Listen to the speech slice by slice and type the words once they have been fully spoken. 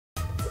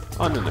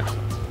On the next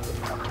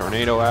one.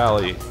 Tornado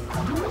Alley.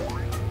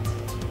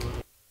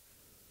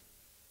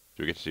 Do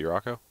we get to see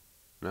Rocco?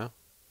 No?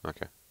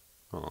 Okay.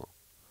 Oh.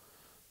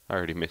 I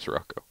already missed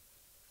Rocco.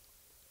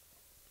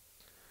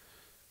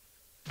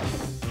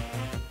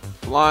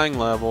 Flying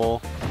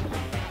level.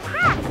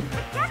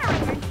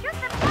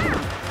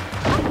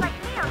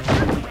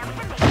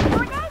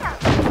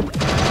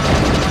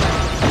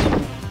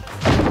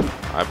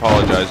 I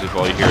apologize if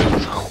all you hear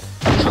is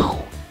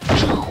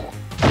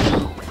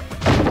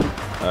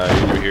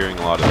you're hearing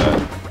a lot of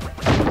that.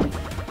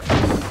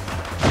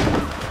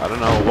 I don't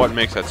know what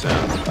makes that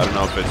sound. I don't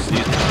know if it's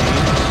these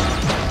machines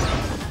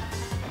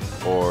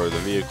or the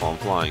vehicle I'm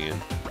flying in.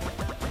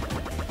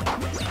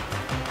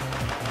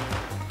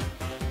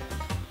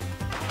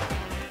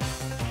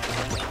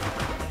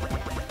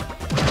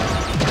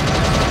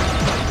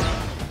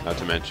 Not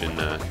to mention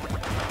a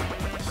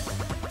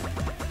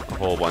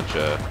whole bunch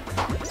of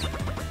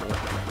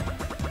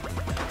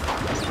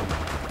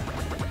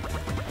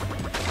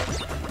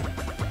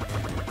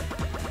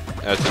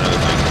that's another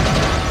thing.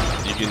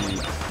 You can,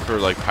 for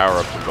like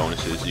power-ups and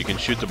bonuses, you can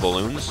shoot the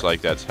balloons, like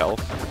that's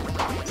health.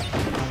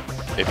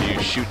 If you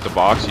shoot the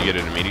box, you get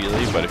it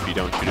immediately, but if you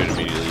don't shoot it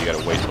immediately, you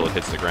gotta wait till it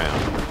hits the ground,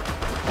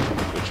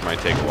 which might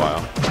take a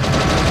while.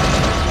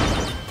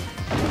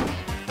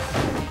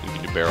 You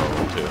can do barrel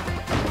roll too.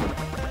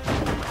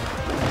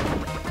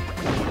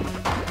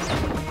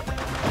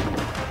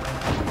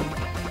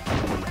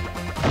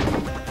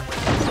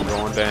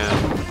 Going down.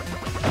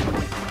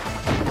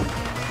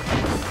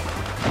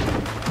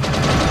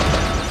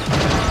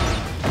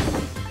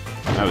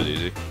 That was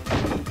easy.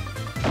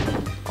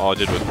 All I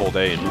did was hold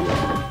A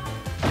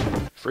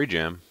and free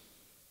gem.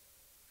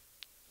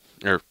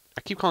 Or,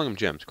 I keep calling them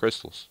gems,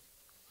 crystals.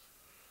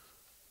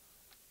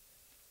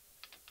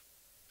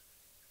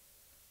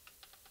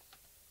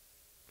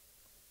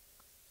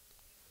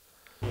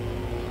 I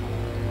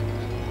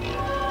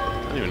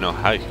don't even know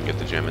how you can get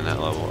the gem in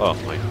that level. Oh,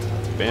 my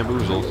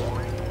bamboozled.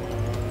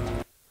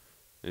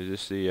 Is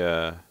this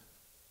the,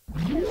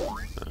 You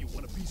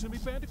want a piece of me,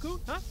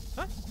 Bandicoot? Huh?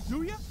 Huh?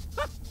 Do ya?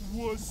 Huh?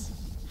 Wuss.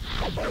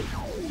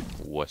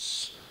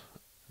 Wuss.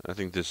 I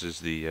think this is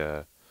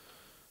the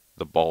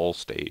ball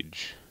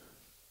stage.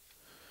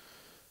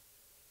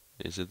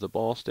 Is it the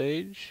ball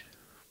stage?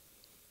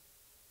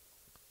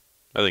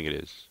 I think it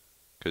is.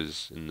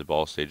 Because in the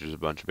ball stage there's a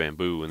bunch of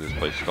bamboo, and this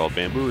place is called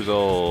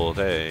Bamboozled.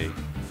 Hey.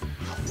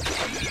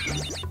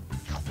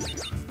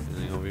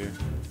 Anything over here?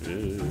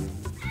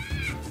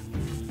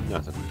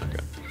 Nothing.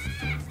 Okay.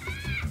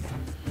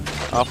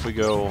 Off we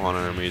go on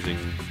our amazing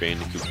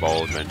Bandicoot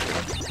Ball adventure.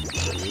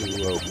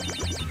 Whoa.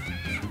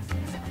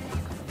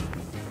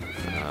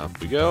 Up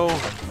we go.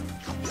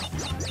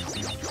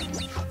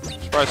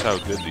 Surprised how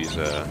good these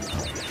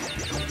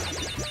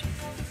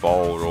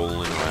ball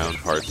rolling around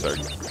parts are,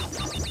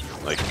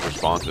 like,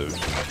 responsive.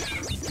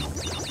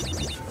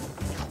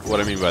 What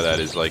I mean by that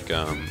is, like,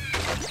 I don't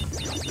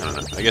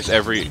know. I guess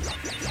every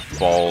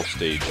ball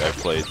stage I've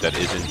played that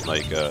isn't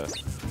like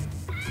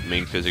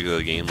main physics of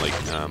the game, like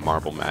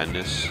Marble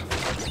Madness,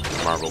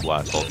 Marble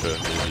Blast Ultra,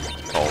 is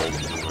it called,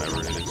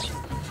 whatever it is.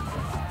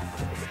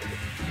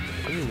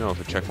 I don't even know if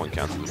a checkpoint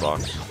counts in the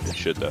box. It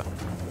should though.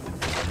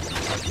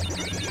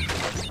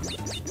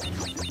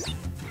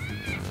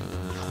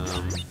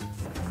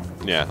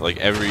 Yeah, like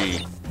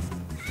every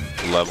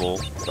level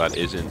that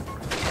isn't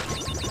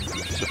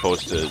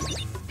supposed to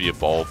be a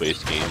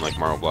ball-based game like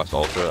Marble Blast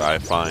Ultra, I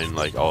find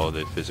like all of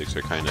the physics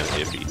are kind of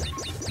iffy.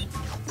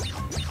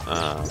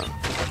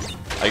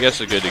 I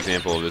guess a good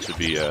example of this would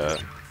be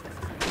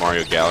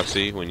Mario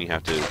Galaxy, when you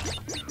have to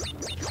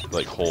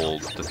like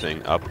hold the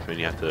thing up and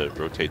you have to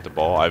rotate the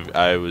ball.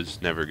 I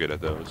was never good at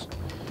those.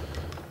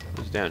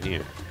 It's down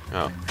here.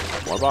 Oh,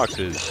 more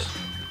boxes.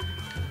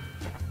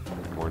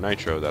 More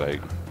nitro that I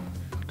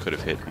could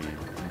have hit and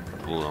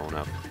blown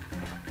up.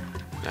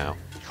 Now.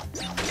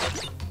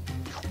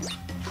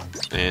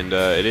 And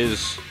it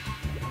is,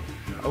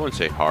 I wouldn't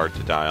say hard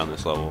to die on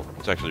this level.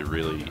 It's actually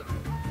really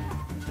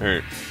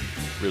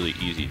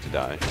easy to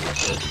die.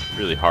 It's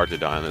really hard to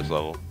die on this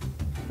level,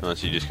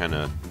 unless you just kind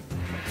of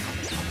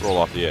roll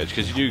off the edge,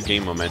 because you do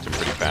gain momentum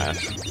pretty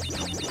fast.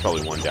 There's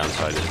probably one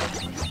downside.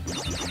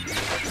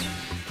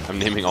 I'm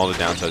naming all the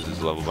downsides of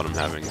this level, but I'm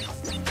having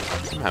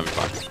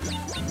fun.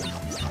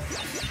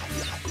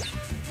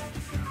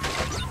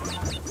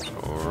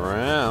 Go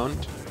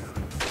around.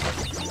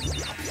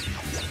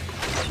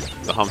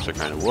 The humps are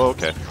kind of, whoa,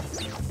 okay.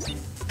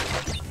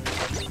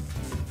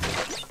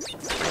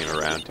 Bring it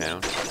around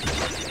town.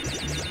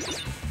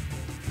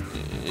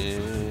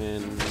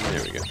 And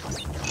there we go.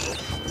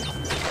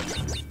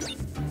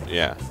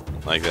 Yeah,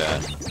 like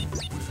that.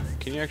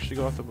 Can you actually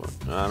go off the boat?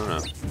 I don't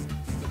know.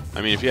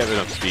 I mean, if you have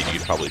enough speed, you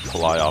could probably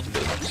fly off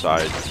the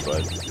sides,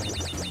 but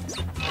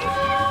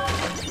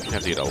you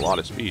have to get a lot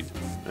of speed,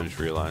 I just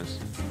realized.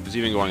 Because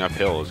even going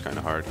uphill is kind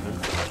of hard.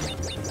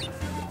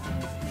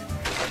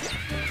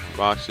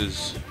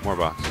 Boxes, more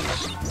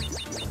boxes.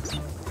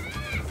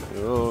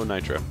 Oh,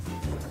 nitro.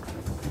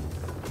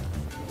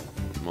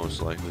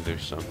 Most likely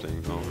there's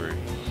something over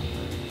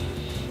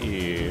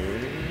here.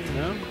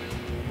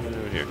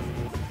 here?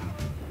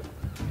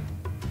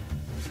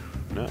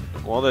 No.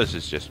 Well, this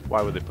is just...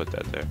 Why would they put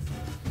that there?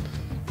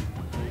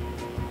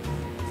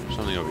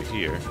 Something over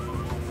here.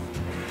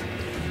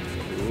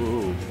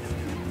 Ooh.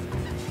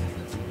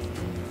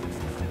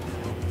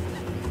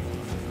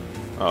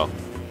 Oh.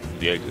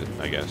 The exit,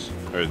 I guess.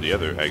 Or the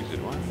other exit.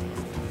 What?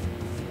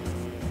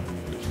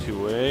 There's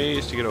two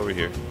ways to get over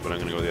here. But I'm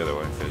going to go the other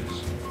way,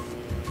 because...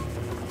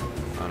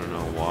 I don't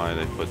know why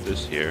they put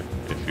this here.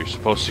 If you're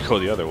supposed to go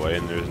the other way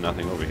and there's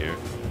nothing over here.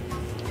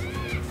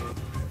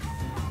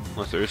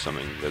 Unless there is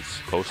something that's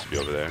supposed to be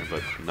over there,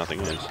 but nothing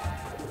is.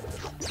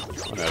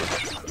 Whatever.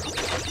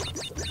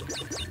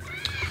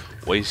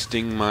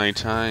 Wasting my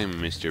time,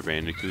 Mr.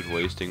 Bandicoot,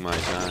 wasting my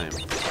time.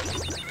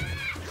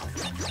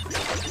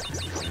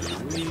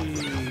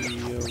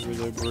 Whee! Over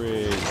the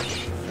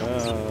bridge.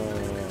 Oh,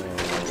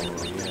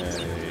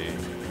 yay.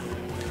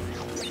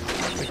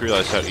 I didn't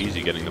realize how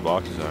easy getting the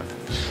boxes are.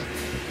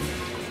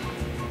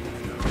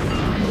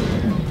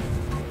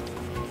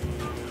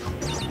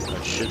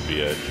 That should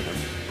be a gem.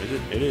 Is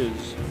it? It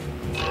is.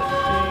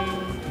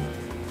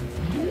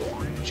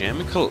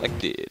 Gem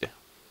collected.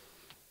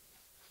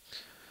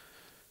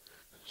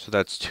 So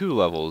that's 2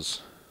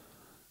 levels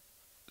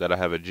that I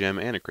have a gem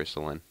and a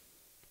crystal in.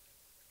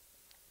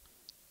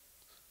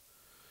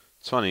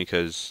 It's funny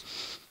because,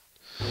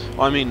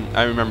 well, I mean,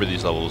 I remember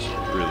these levels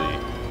really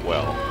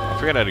well. I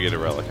forget how to get a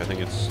relic. I think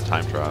it's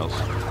time trials.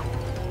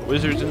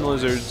 Wizards and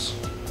lizards.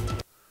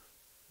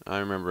 I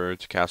remember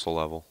it's a castle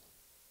level.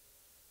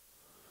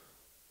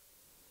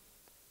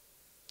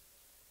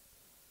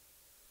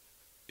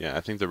 Yeah,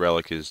 I think the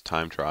relic is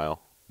time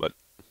trial, but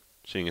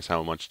seeing as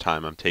how much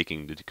time I'm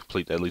taking to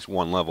complete at least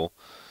 1 level,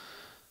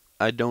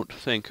 I don't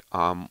think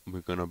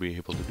we're gonna be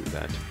able to do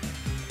that.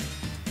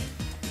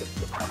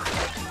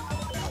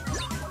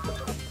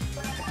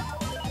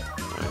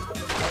 Right.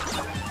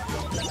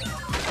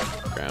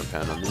 Ground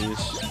pound on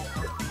these.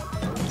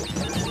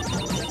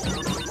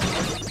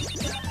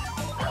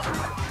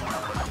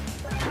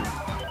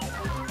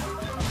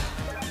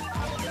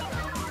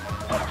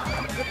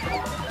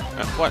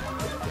 What?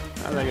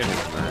 How did I get hit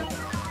from that?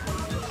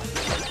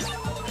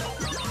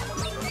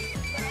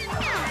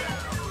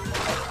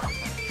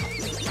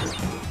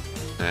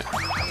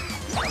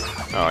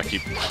 Oh, I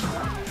keep...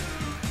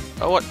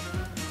 Oh, what?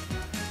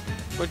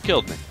 What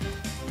killed me?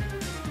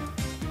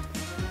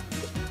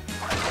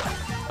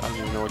 I don't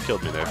even know what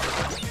killed me there.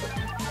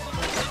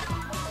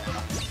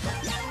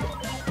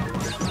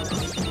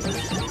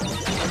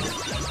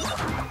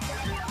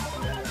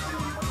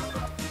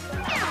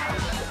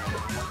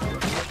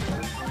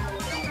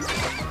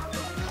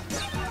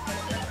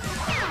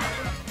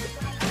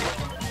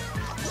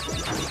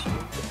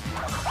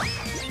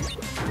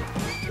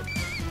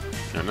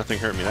 No, nothing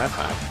hurt me that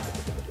time.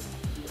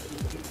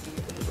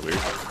 Weird.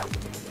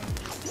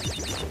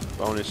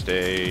 Bonus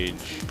stage.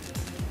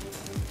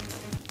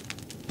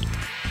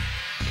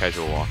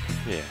 Casual walk.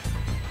 Yeah.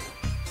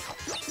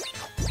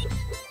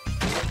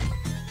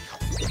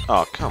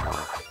 Oh, come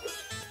on.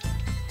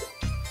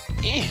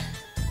 Eh.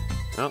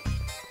 Nope.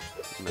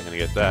 I'm not gonna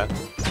get that.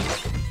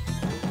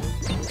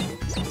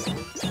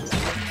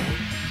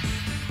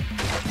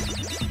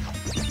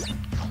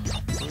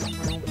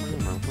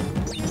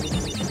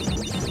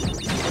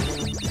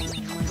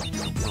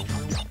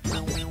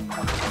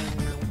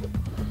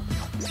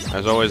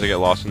 As always, I get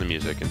lost in the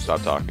music and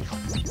stop talking.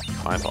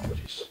 My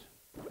apologies.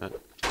 There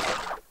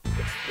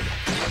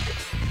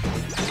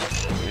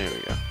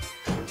we go.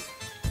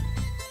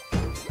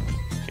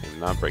 Okay,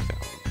 not break that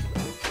one.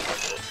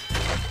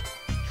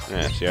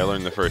 Yeah, see, I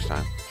learned the first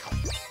time.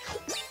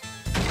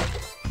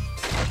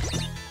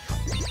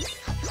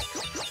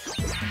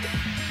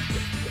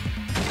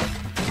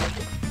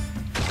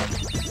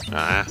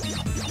 Ah.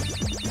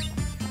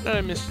 Did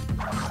I miss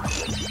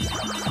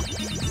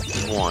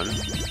one?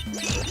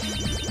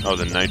 Oh,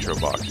 the nitro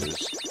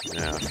boxes.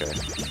 Yeah, okay.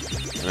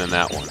 And then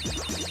that one.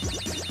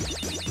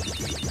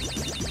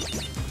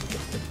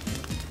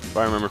 If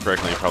I remember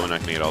correctly, I'm probably not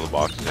going to get all the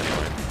boxes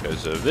anyway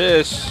because of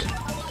this.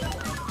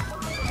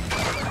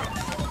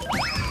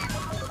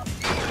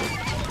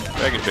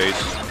 Dragon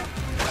Chase.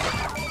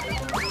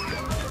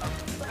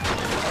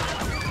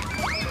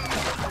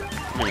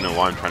 I don't even know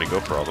why I'm trying to go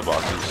for all the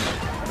boxes.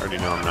 I already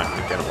know I'm not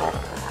going to get them all.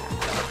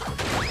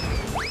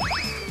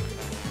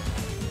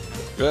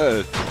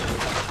 Good.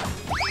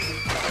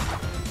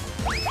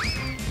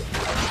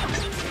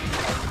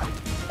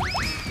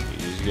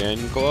 He's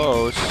getting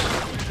close.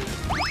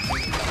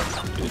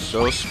 It's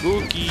so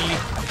spooky.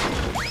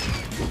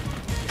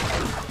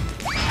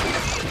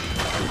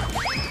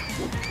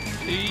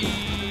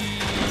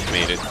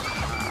 Made it.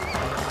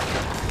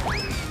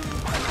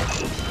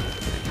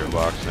 Nitro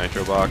box,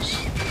 nitro box.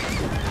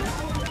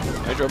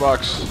 Nitro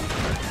box.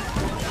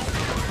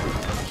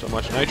 So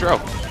much nitro.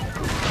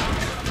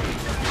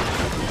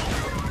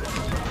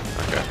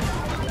 Okay.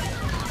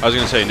 I was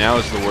gonna say, now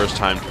is the worst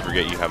time to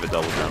forget you have a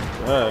double jump.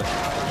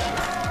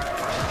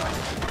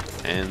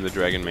 And the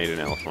dragon made an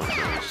elephant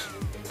choice.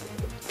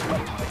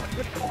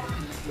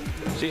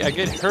 See, I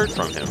get hurt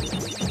from him,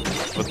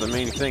 but the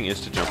main thing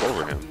is to jump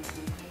over him.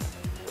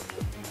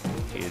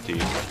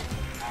 TNT.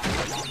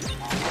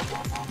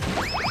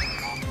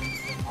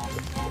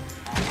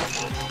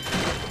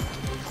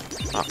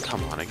 Oh,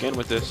 come on, again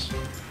with this.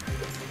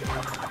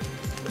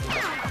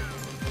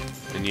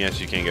 And yes,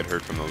 you can get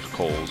hurt from those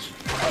coals.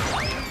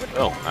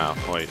 Oh, ow.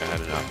 Oh, wait, I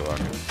had an alpha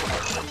rocket.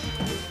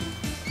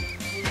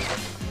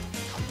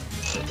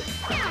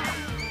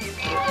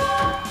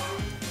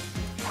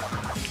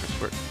 I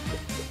swear.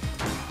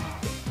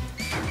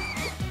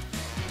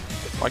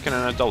 Why can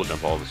I not double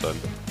jump all of a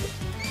sudden?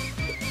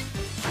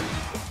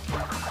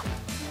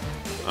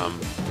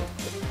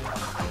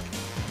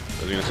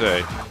 I was gonna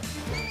say,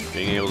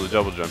 being able to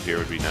double jump here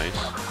would be nice.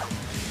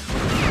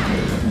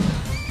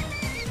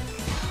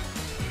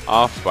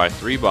 Off by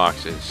 3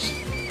 boxes.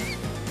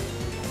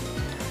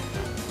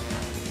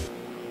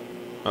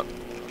 Oh.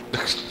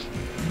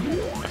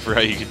 I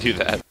forgot you could do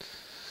that.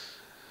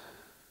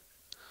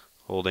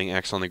 Holding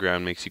X on the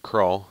ground makes you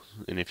crawl,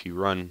 and if you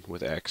run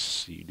with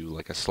X, you do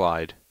like a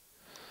slide.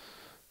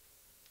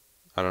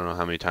 I don't know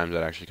how many times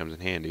that actually comes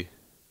in handy.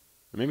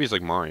 Maybe it's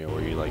like Mario,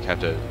 where you like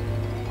have to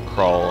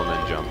crawl and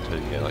then jump to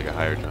get like a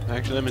higher jump.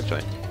 Actually, let me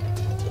try.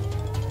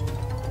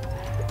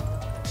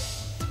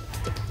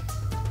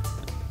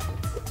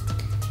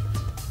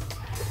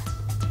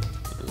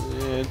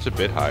 It's a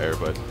bit higher,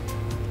 but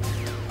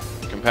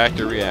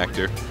compactor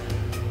reactor.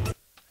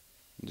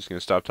 I'm just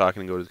gonna stop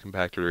talking and go to the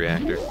compactor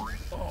reactor.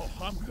 Oh,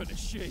 I'm gonna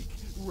shake,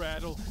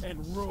 rattle, and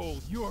roll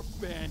your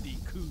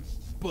bandicoot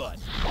butt.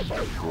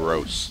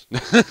 Gross.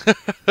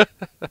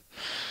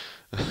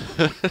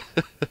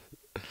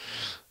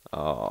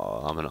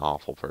 Oh, I'm an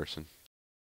awful person.